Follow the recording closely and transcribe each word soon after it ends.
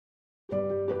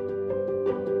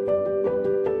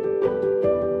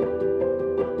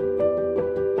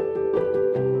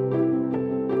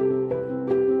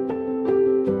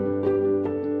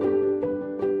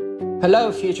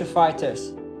Hello future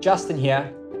fighters, Justin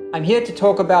here. I'm here to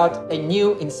talk about a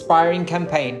new inspiring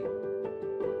campaign.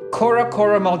 Cora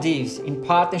Cora Maldives, in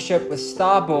partnership with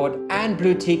Starboard and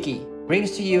Blue Tiki,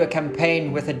 brings to you a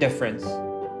campaign with a difference.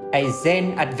 A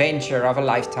Zen adventure of a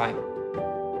lifetime.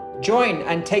 Join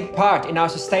and take part in our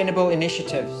sustainable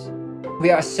initiatives.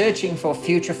 We are searching for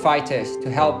future fighters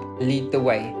to help lead the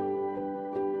way.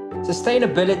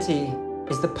 Sustainability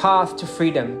is the path to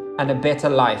freedom and a better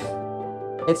life.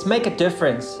 Let's make a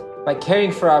difference by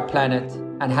caring for our planet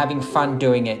and having fun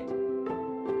doing it.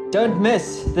 Don't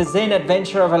miss the Zen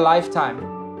adventure of a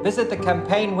lifetime. Visit the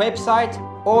campaign website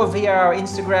or via our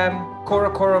Instagram,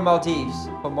 Cora Cora Maldives,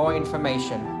 for more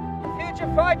information.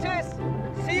 Future fighters,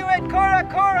 see you at Cora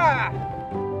Cora!